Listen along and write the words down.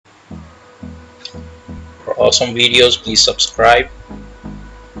awesome videos, please subscribe.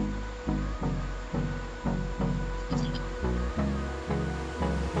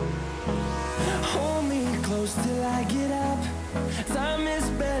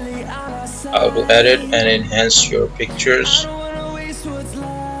 How to edit and enhance your pictures. This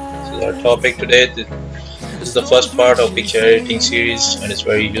is our topic today. This is the first part of picture editing series and it's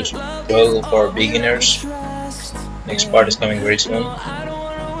very useful for beginners. Next part is coming very soon.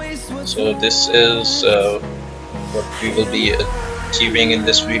 So this is what we will be achieving in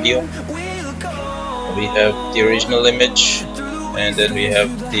this video. We have the original image and then we have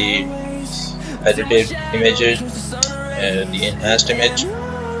the edited images and the enhanced image.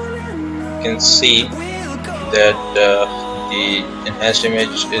 You can see that the enhanced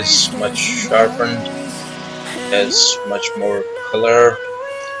image is much sharpened, has much more color,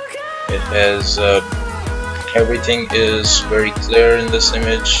 it has everything is very clear in this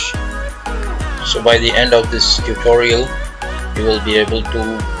image. So by the end of this tutorial you will be able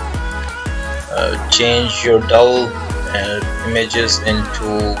to change your dull images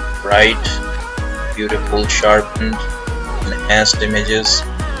into bright, beautiful, sharpened, enhanced images.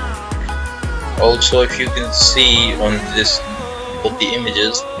 Also, if you can see on this both the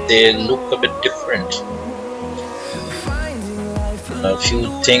images, they look a bit different. A few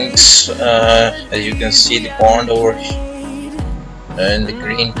things, as you can see, the pond over in the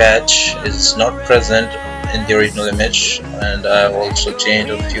green patch is not present in the original image, and I have also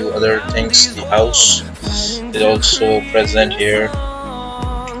changed a few other things. The house is also present here,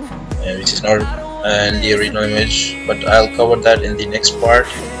 which is not in the original image, but I'll cover that in the next part.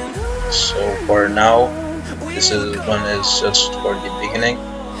 So for now, this one is just for the beginning.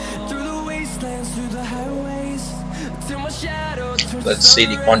 Let's see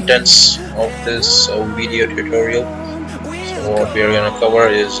the contents of this video tutorial. So what we are going to cover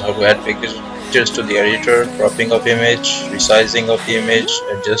is how to add pictures to the editor, cropping of image, resizing of the image,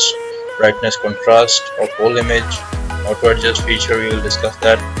 adjust brightness, contrast of whole image, how to adjust feature, we will discuss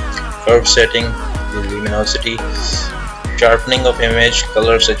that, curve setting, the luminosity, sharpening of image,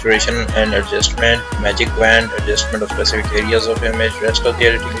 color, saturation and adjustment, magic wand, adjustment of specific areas of image. Rest of the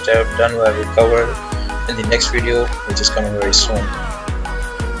editing which I have done I will cover in the next video, which is coming very soon.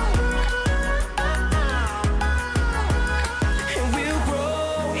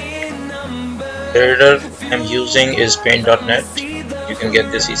 The editor I'm using is paint.net. You can get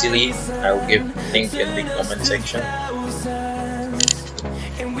this easily. I will give link in the comment section.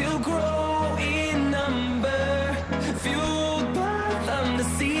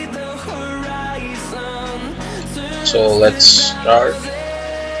 So let's start.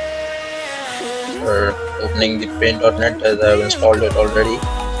 We're opening the paint.net as I have installed it already.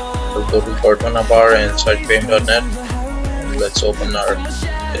 We'll go to Cortana bar and search paint.net. Let's open our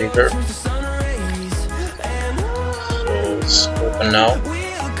editor. So it's open now.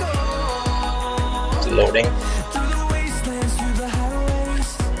 It's loading.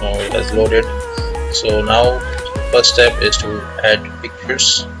 Now it has loaded. So now first step is to add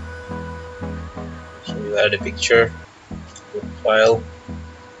pictures. Add a picture, file,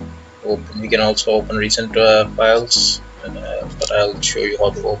 open. We can also open recent files, but I'll show you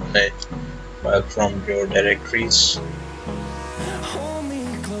how to open a file from your directories.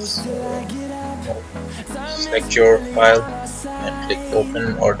 Select your file and click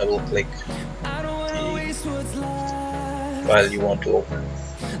open or double click the file you want to open.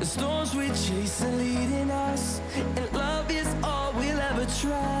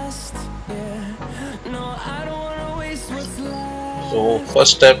 So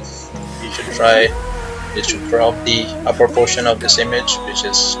first step you should try is to crop the upper portion of this image, which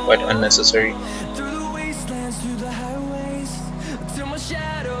is quite unnecessary.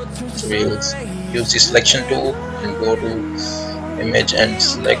 So we'll use the selection tool and go to image and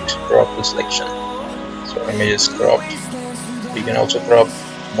select crop to selection. So image is cropped. We can also crop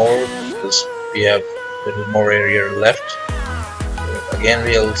more because we have a little more area left. So again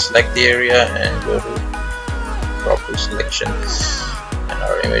we'll select the area and go to crop to selection, and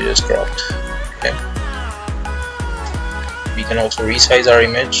our image is cropped. Okay. We can also resize our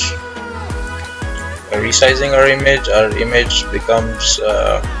image. By resizing our image becomes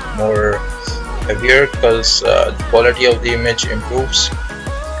more heavier because the quality of the image improves.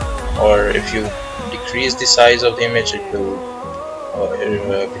 Or if you decrease the size of the image, it will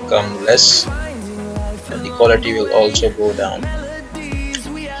become less, and the quality will also go down.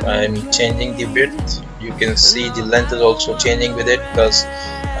 So I'm changing the width. You can see the length is also changing with it because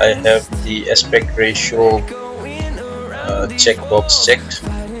I have the aspect ratio checkbox checked,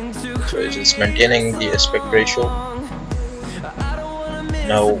 so it is maintaining the aspect ratio.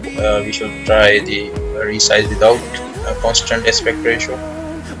 Now we should try the resize without a constant aspect ratio.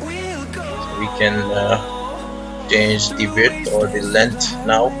 So we can change the width or the length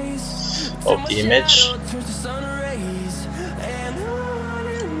now of the image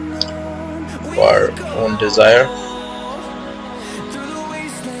to our own desire.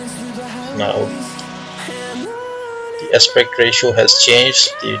 Now the aspect ratio has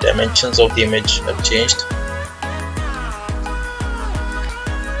changed, the dimensions of the image have changed.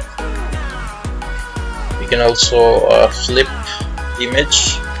 We can also flip the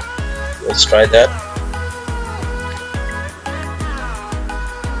image. Let's try that.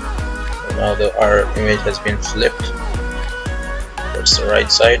 So now our image has been flipped. That's the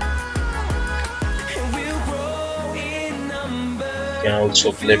right side. You can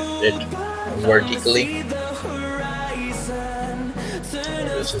also flip it vertically.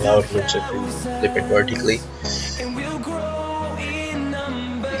 This is how it looks if you flip it vertically.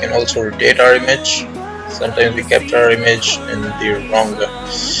 We can also rotate our image. Sometimes we capture our image in the wrong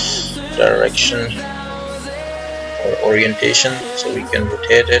direction or orientation, so we can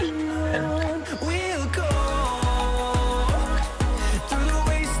rotate it.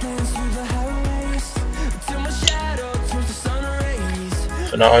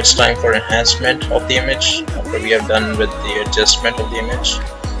 So now it's time for enhancement of the image after we have done with the adjustment of the image.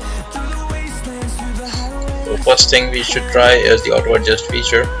 So first thing we should try is the auto adjust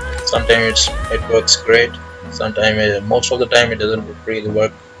feature. Sometimes it works great, sometimes most of the time it doesn't really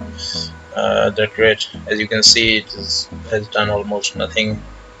work that great. As you can see, it has done almost nothing.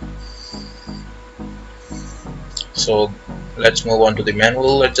 So let's move on to the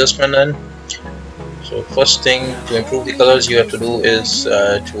manual adjustment then. So first thing, to improve the colors, you have to do is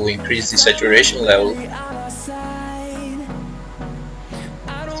to increase the saturation level.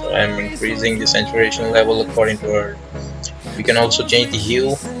 So I'm increasing the saturation level according to our. We can also change the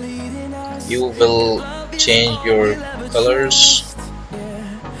hue. Hue will change your colors.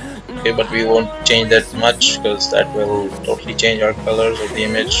 Okay, but we won't change that much because that will totally change our colors of the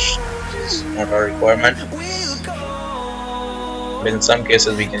image. This is not our requirement. But in some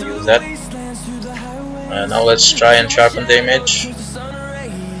cases we can use that. Now let's try and sharpen the image.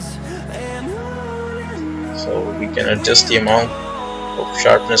 So we can adjust the amount of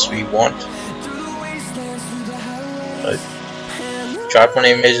sharpness we want. Sharpen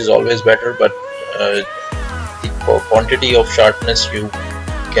image is always better, but the quantity of sharpness you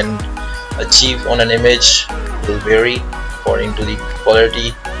can achieve on an image will vary according to the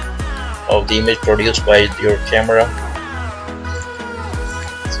quality of the image produced by your camera.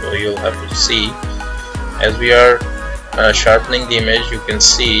 So you'll have to see. As we are sharpening the image, you can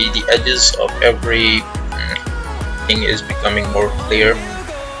see the edges of every thing is becoming more clear.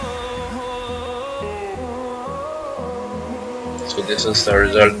 So this is the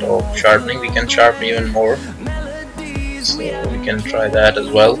result of sharpening. We can sharpen even more, so we can try that as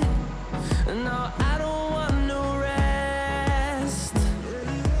well.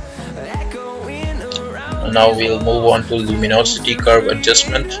 And now we'll move on to luminosity curve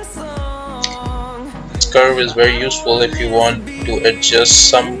adjustment. Curve is very useful if you want to adjust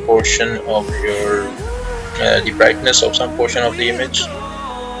some portion of your the brightness of some portion of the image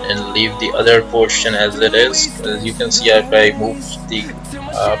and leave the other portion as it is. As you can see, if I move the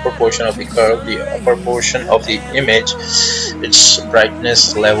upper portion of the curve, the upper portion of the image, its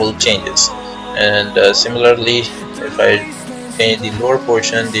brightness level changes, and similarly if I change the lower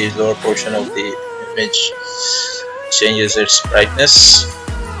portion, the lower portion of the image changes its brightness.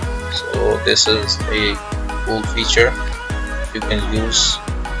 So this is a cool feature you can use.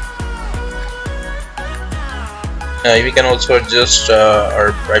 We can also adjust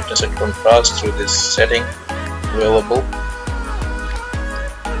our brightness and contrast through this setting available.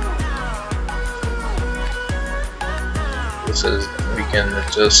 This is, we can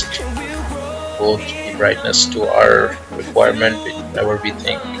adjust both the brightness to our requirement, whatever we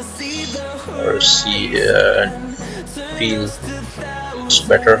think or see and feel looks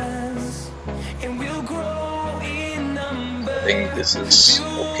better. I think this is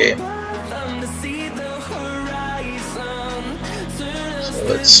okay. So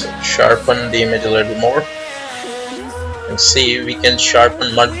let's sharpen the image a little more. You can see we can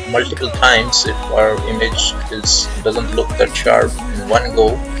sharpen multiple times. If our image doesn't look that sharp in one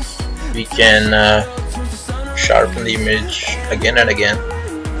go, we can sharpen the image again and again.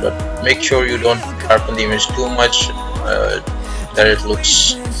 But make sure you don't sharpen the image too much that it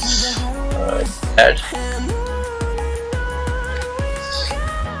looks bad.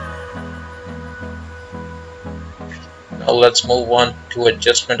 Now let's move on to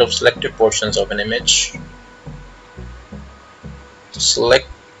adjustment of selected portions of an image. Select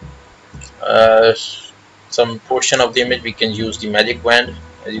some portion of the image, we can use the magic wand.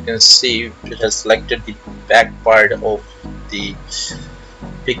 As you can see, it has selected the back part of the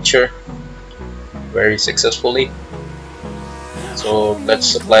picture very successfully. So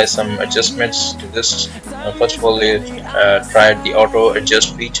let's apply some adjustments to this. First of all, we tried the auto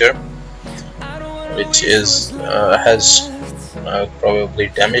adjust feature, which has probably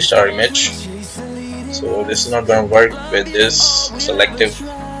damaged our image. So this is not going to work with this selective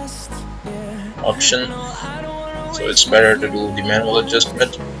option. So it's better to do the manual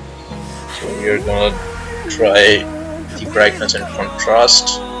adjustment. So we are going to try the brightness and contrast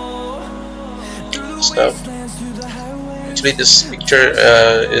stuff. Actually, this picture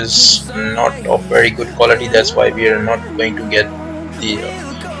is not of very good quality. That's why we are not going to get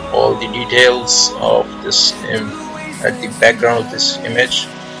all the details of this at the background of this image.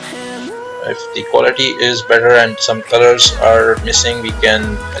 If the quality is better and some colors are missing, we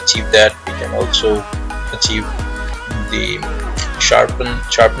can achieve that. We can also achieve the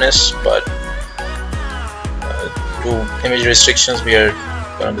sharpness, but due to image restrictions, we are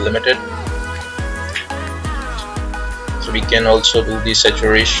going to be limited. So we can also do the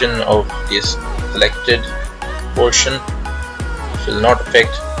saturation of this selected portion, which will not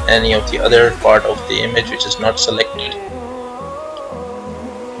affect any of the other part of the image which is not selected.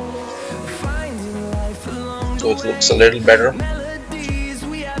 So it looks a little better.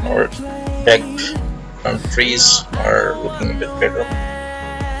 Our background trees are looking a bit better.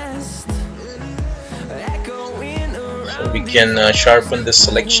 So we can sharpen this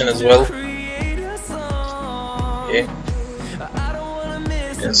selection as well. Okay.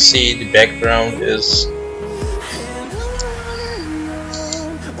 You can see the background is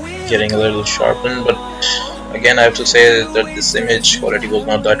getting a little sharpened, but again I have to say that this image quality was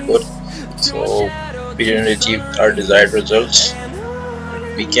not that good, so we didn't achieve our desired results.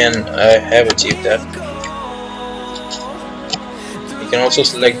 We can have achieved that. We can also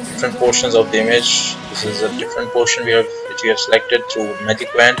select different portions of the image. This is a different portion which we have selected through magic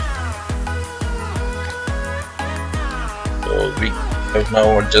wand. So we have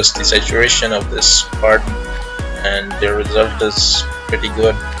now adjusted the saturation of this part, and the result is pretty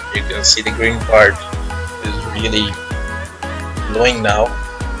good. You can see the green part is really glowing now.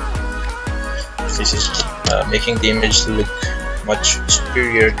 This is making the image look much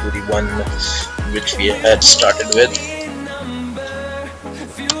superior to the one which we had started with.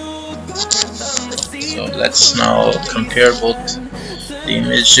 So let's now compare both the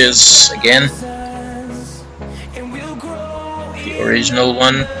images again. The original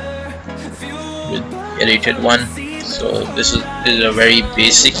one with the edited one. So this is a very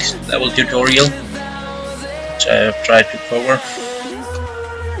basic level tutorial which I have tried to cover.